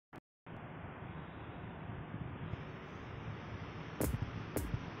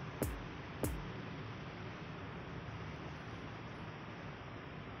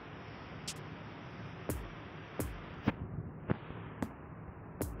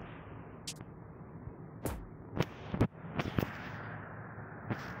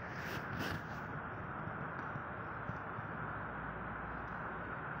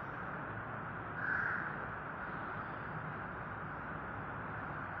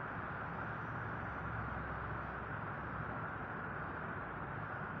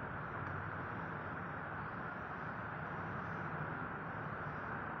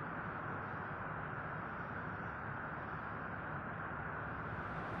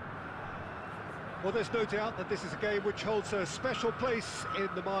Well, there's no doubt that this is a game which holds a special place in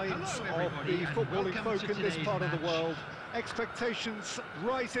the minds of the footballing folk in this part of the world. Expectations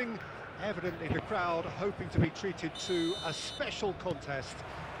rising, evidently the crowd hoping to be treated to a special contest.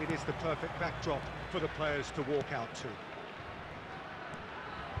 It is the perfect backdrop for the players to walk out to.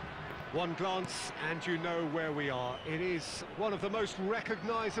 One glance and you know where we are. It is one of the most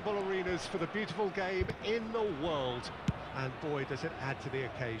recognisable arenas for the beautiful game in the world. And boy, does it add to the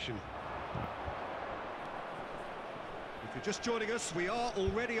occasion. If you're just joining us, we are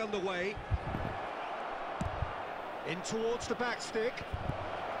already underway. In towards the back stick.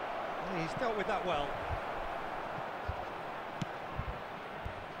 He's dealt with that well.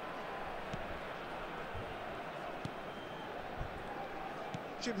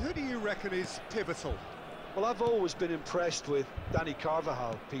 Jim, who do you reckon is pivotal? Well, I've always been impressed with Danny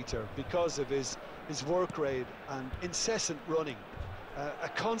Carvajal, Peter, because of his work rate and incessant running. A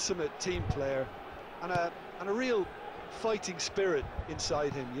consummate team player and a real fighting spirit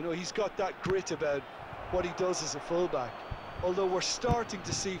inside him. You know, he's got that grit about what he does as a fullback. Although we're starting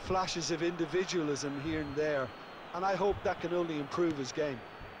to see flashes of individualism here and there, and I hope that can only improve his game.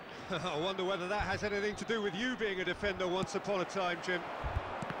 I wonder whether that has anything to do with you being a defender once upon a time, Jim.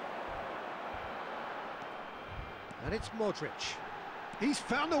 And it's Modric. He's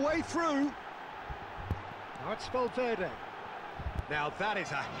found a way through. Now it's Valverde. Now that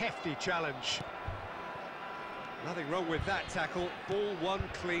is a hefty challenge. Nothing wrong with that tackle. Ball won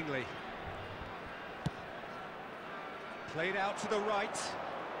cleanly. Played out to the right.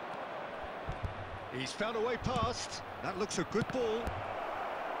 He's found a way past. That looks a good ball.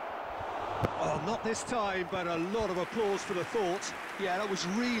 Oh, not this time, but a lot of applause for the thought. Yeah, that was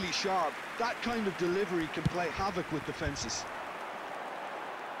really sharp. That kind of delivery can play havoc with defences.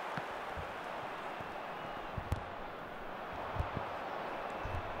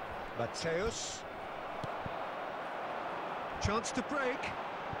 Mateus. Chance to break.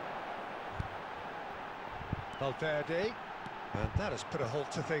 Valverde. And that has put a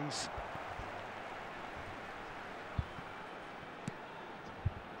halt to things.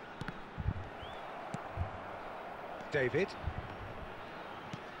 David.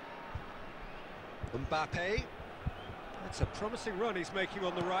 Mbappe. That's a promising run he's making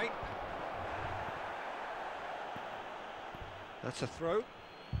on the right. That's a throw.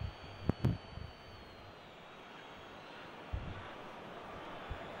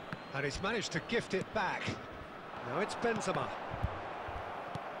 And he's managed to gift it back. Now it's Benzema.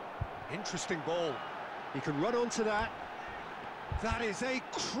 Interesting ball. He can run onto that. That is a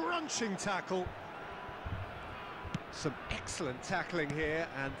crunching tackle. Some excellent tackling here,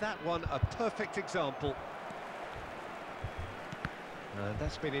 and that one a perfect example. And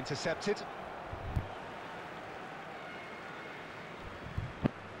that's been intercepted.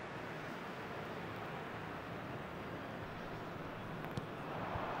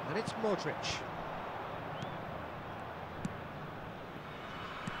 And it's Modric.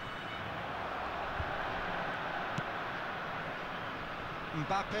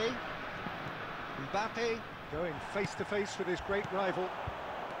 Mbappe going face-to-face with his great rival.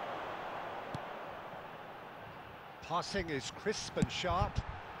 Passing is crisp and sharp.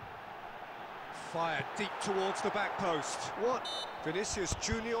 Fired deep towards the back post. What? Vinicius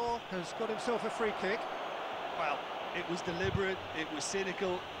Junior has got himself a free kick. Well, it was deliberate, it was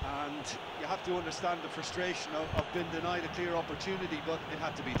cynical, and you have to understand the frustration of being denied a clear opportunity, but it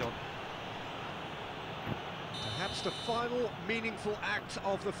had to be done. Perhaps the final meaningful act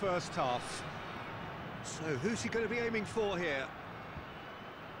of the first half. So who's he going to be aiming for here?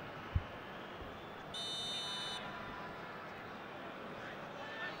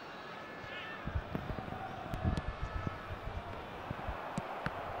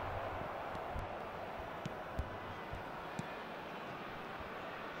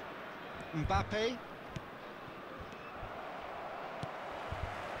 Mbappe.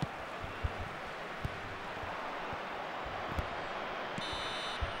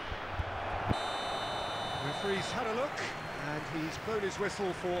 Referee's had a look, and he's blown his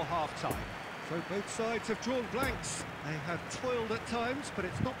whistle for half-time. So both sides have drawn blanks. They have toiled at times, but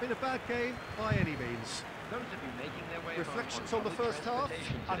it's not been a bad game by any means. Reflections on the first half?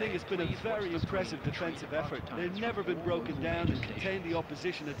 I think it's been a very impressive defensive effort. They've never been broken down and contained the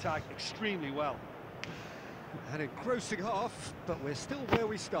opposition attack extremely well. An engrossing half, but we're still where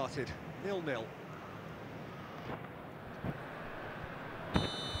we started, 0-0.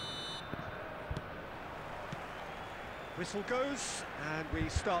 Whistle goes, and we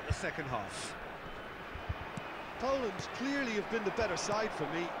start the second half. Poland clearly have been the better side for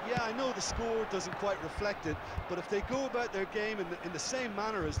me. Yeah, I know the score doesn't quite reflect it, but if they go about their game in the same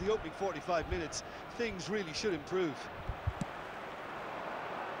manner as the opening 45 minutes, things really should improve.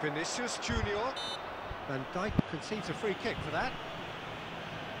 Vinicius Junior. Van Dijk concedes a free kick for that.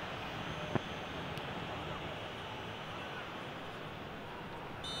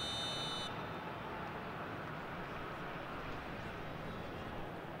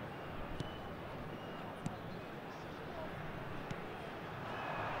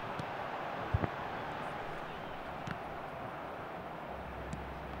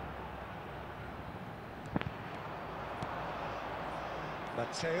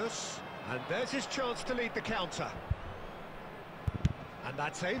 Mateus, and there's his chance to lead the counter. And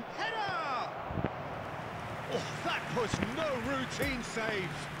that's a header! Oh, that was no routine save.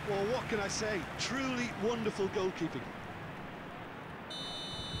 Well, what can I say? Truly wonderful goalkeeping.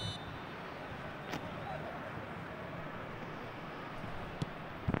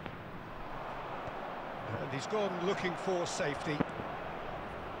 And he's gone looking for safety.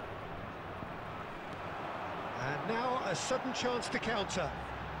 And now a sudden chance to counter.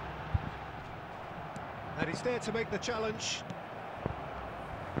 And he's there to make the challenge.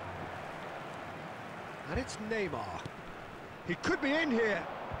 And it's Neymar. He could be in here.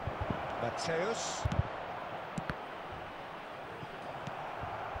 Mateus.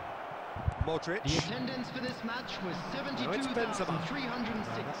 Modric. The attendance for this match was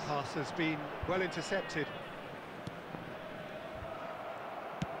 72,306. That pass has been well intercepted.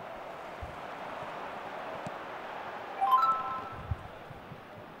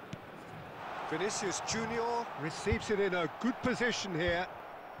 Vinicius Junior receives it in a good position here.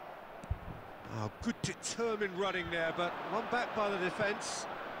 Oh, good determined running there, but one back by the defence.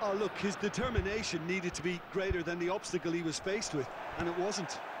 Oh, look, his determination needed to be greater than the obstacle he was faced with, and it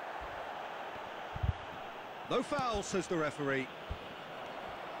wasn't. No foul, says the referee.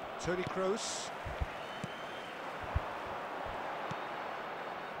 Toni Kroos.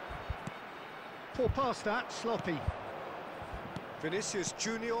 Poor pass that, sloppy. Vinicius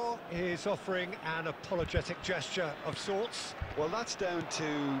Junior is offering an apologetic gesture of sorts. Well, that's down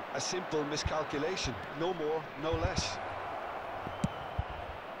to a simple miscalculation. No more, no less.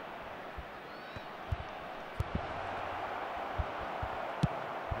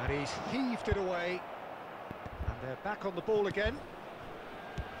 And he's heaved it away. And they're back on the ball again.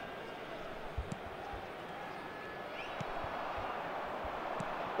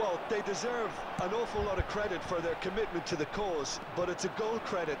 Well, they deserve an awful lot of credit for their commitment to the cause, but it's a goal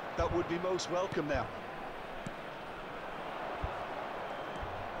credit that would be most welcome now.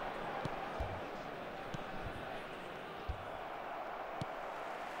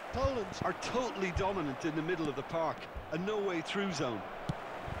 Poland are totally dominant in the middle of the park, a no-way through zone.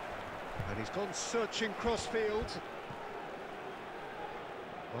 And he's gone searching cross-field.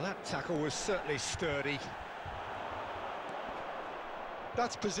 Well, that tackle was certainly sturdy.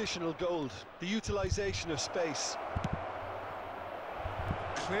 That's positional gold, the utilisation of space.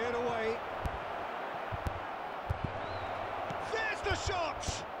 Cleared away. There's the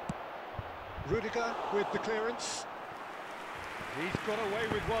shot! Rudiger with the clearance. He's got away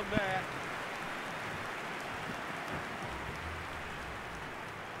with one there.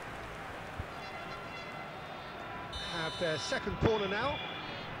 Have their second corner now.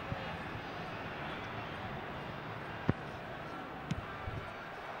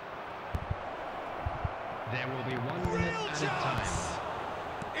 There will be 1 minute Real added chance!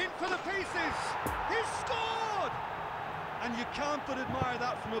 time. In for the pieces! He's scored! And you can't but admire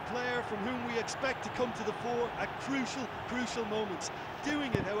that from a player from whom we expect to come to the fore at crucial moments.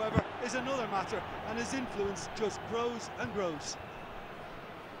 Doing it, however, is another matter, and his influence just grows and grows.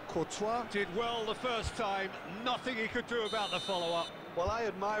 Courtois did well the first time, nothing he could do about the follow-up. Well, I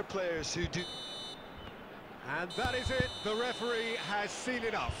admire players who do... And that is it, the referee has seen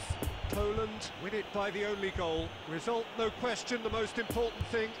enough. Poland win it by the only goal. Result, no question, the most important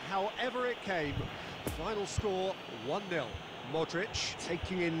thing, however it came. Final score, 1-0. Modric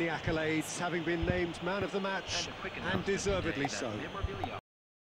taking in the accolades, having been named man of the match, and deservedly so.